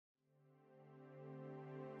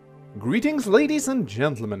Greetings ladies and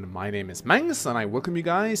gentlemen, my name is Mangs and I welcome you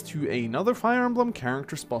guys to another Fire Emblem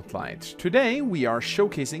character spotlight. Today we are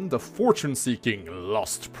showcasing the fortune-seeking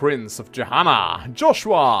lost prince of Jehanna,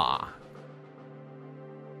 Joshua!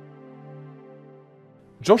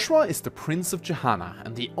 Joshua is the prince of Jehanna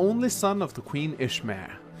and the only son of the Queen Ishmael.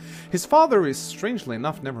 His father is strangely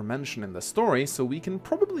enough never mentioned in the story, so we can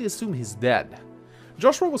probably assume he's dead.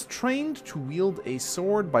 Joshua was trained to wield a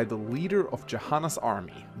sword by the leader of Jehanna's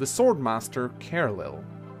army, the swordmaster Kerlil.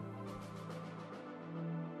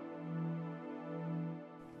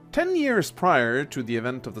 10 years prior to the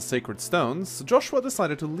event of the Sacred Stones, Joshua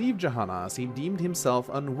decided to leave Jehanna as he deemed himself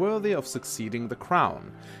unworthy of succeeding the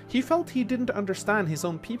crown. He felt he didn't understand his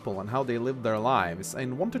own people and how they lived their lives,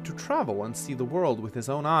 and wanted to travel and see the world with his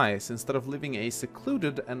own eyes instead of living a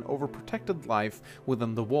secluded and overprotected life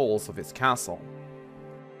within the walls of his castle.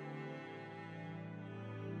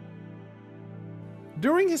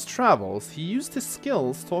 During his travels, he used his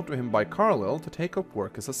skills taught to him by Kerlil to take up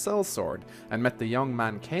work as a sellsword, and met the young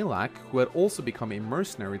man Kalak, who had also become a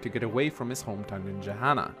mercenary to get away from his hometown in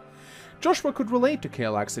Jehanna. Joshua could relate to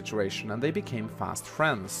Kalak's situation and they became fast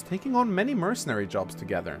friends, taking on many mercenary jobs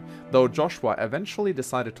together, though Joshua eventually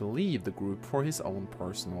decided to leave the group for his own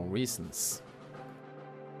personal reasons.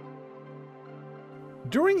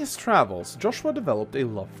 During his travels, Joshua developed a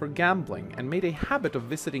love for gambling and made a habit of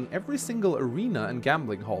visiting every single arena and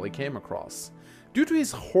gambling hall he came across. Due to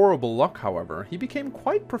his horrible luck, however, he became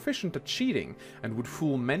quite proficient at cheating and would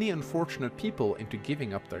fool many unfortunate people into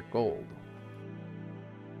giving up their gold.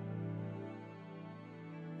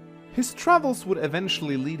 His travels would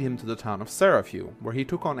eventually lead him to the town of Seraphue, where he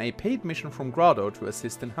took on a paid mission from Grado to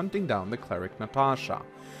assist in hunting down the cleric Natasha.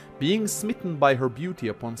 Being smitten by her beauty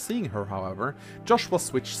upon seeing her, however, Joshua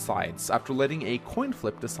switched sides after letting a coin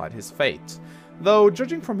flip decide his fate. Though,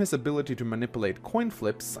 judging from his ability to manipulate coin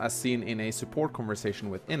flips, as seen in a support conversation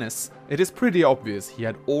with Innes, it is pretty obvious he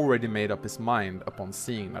had already made up his mind upon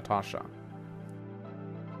seeing Natasha.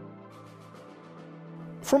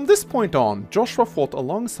 From this point on, Joshua fought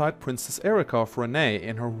alongside Princess Erika of Renee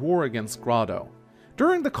in her war against Grado.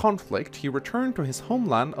 During the conflict, he returned to his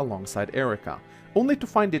homeland alongside Erika, only to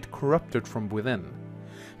find it corrupted from within.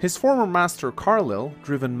 His former master Kerlil,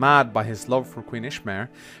 driven mad by his love for Queen Ishmael,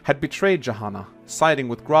 had betrayed Jehanna, siding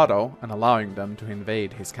with Grado and allowing them to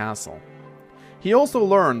invade his castle. He also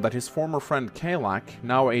learned that his former friend Kalak,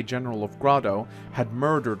 now a general of Grado, had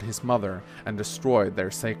murdered his mother and destroyed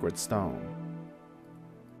their sacred stone.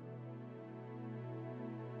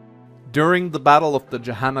 During the Battle of the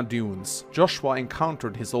Jehanna Dunes, Joshua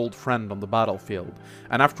encountered his old friend on the battlefield,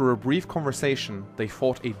 and after a brief conversation, they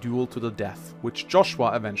fought a duel to the death, which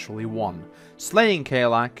Joshua eventually won, slaying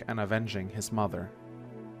Kalak and avenging his mother.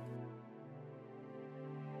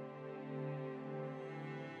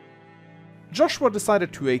 Joshua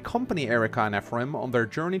decided to accompany Erika and Ephraim on their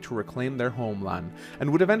journey to reclaim their homeland,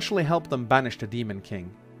 and would eventually help them banish the Demon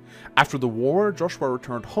King. After the war, Joshua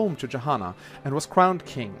returned home to Jehanna and was crowned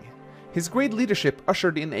king. His great leadership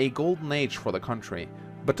ushered in a golden age for the country,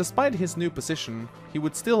 but despite his new position, he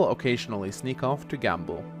would still occasionally sneak off to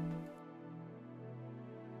gamble.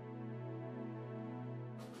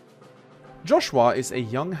 Joshua is a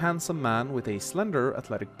young handsome man with a slender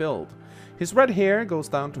athletic build. His red hair goes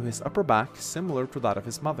down to his upper back, similar to that of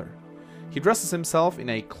his mother. He dresses himself in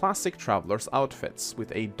a classic traveler's outfits,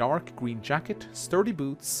 with a dark green jacket, sturdy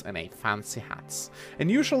boots, and a fancy hat,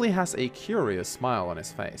 and usually has a curious smile on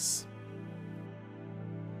his face.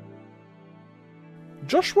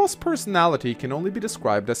 Joshua's personality can only be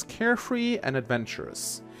described as carefree and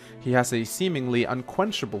adventurous. He has a seemingly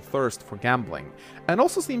unquenchable thirst for gambling, and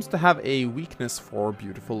also seems to have a weakness for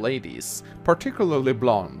beautiful ladies, particularly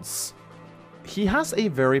blondes. He has a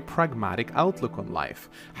very pragmatic outlook on life,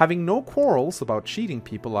 having no quarrels about cheating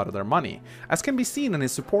people out of their money, as can be seen in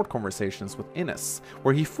his support conversations with Innes,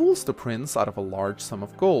 where he fools the prince out of a large sum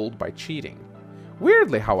of gold by cheating.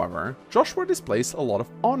 Weirdly, however, Joshua displays a lot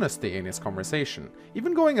of honesty in his conversation,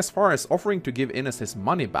 even going as far as offering to give Innes his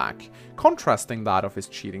money back, contrasting that of his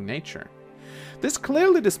cheating nature. This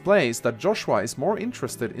clearly displays that Joshua is more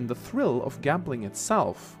interested in the thrill of gambling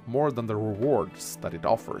itself, more than the rewards that it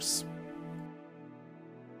offers.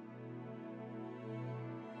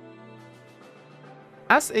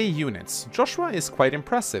 As a unit, Joshua is quite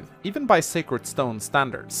impressive, even by Sacred Stone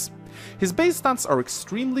standards. His base stats are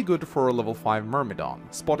extremely good for a level 5 Myrmidon,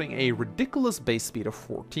 spotting a ridiculous base speed of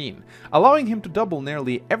 14, allowing him to double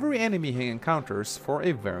nearly every enemy he encounters for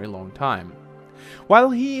a very long time. While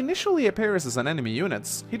he initially appears as an enemy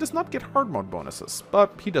unit, he does not get hard mode bonuses,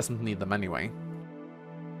 but he doesn't need them anyway.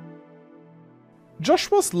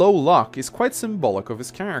 Joshua's low luck is quite symbolic of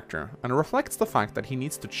his character, and reflects the fact that he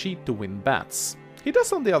needs to cheat to win bets. He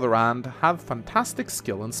does, on the other hand, have fantastic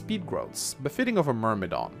skill and speed growths, befitting of a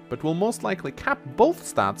Myrmidon, but will most likely cap both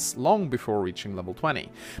stats long before reaching level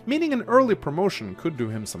 20, meaning an early promotion could do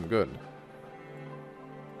him some good.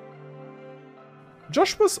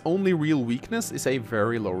 Joshua's only real weakness is a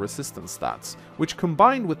very low resistance stats, which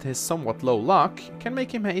combined with his somewhat low luck, can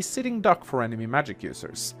make him a sitting duck for enemy magic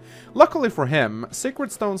users. Luckily for him, Sacred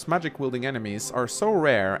Stone's magic-wielding enemies are so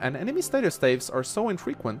rare and enemy status staves are so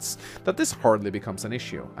infrequent that this hardly becomes an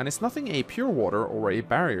issue, and is nothing a Pure Water or a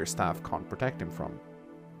Barrier Staff can't protect him from.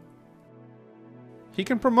 He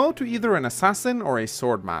can promote to either an Assassin or a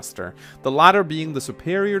Swordmaster, the latter being the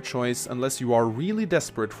superior choice unless you are really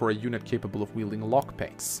desperate for a unit capable of wielding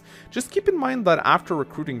lockpicks. Just keep in mind that after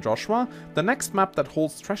recruiting Joshua, the next map that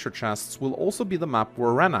holds treasure chests will also be the map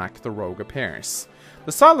where Renak the rogue appears.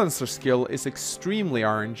 The Silencer skill is extremely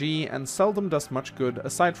RNG and seldom does much good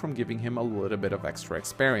aside from giving him a little bit of extra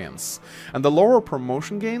experience, and the lower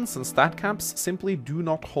promotion gains and stat caps simply do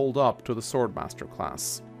not hold up to the Swordmaster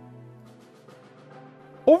class.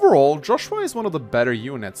 Overall, Joshua is one of the better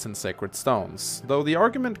units in Sacred Stones, though the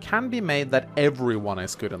argument can be made that everyone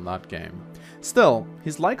is good in that game. Still,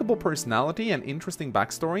 his likable personality and interesting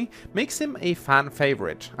backstory makes him a fan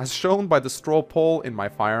favorite, as shown by the straw poll in my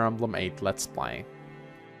Fire Emblem 8 Let's Play.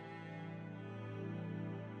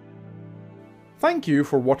 Thank you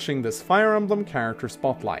for watching this Fire Emblem character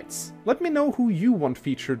spotlights. Let me know who you want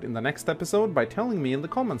featured in the next episode by telling me in the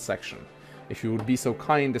comments section. If you would be so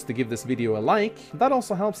kind as to give this video a like, that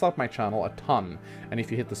also helps out my channel a ton, and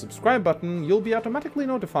if you hit the subscribe button, you'll be automatically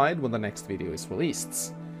notified when the next video is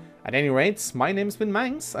released. At any rate, my name's been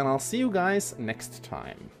Mangs, and I'll see you guys next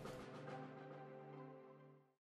time.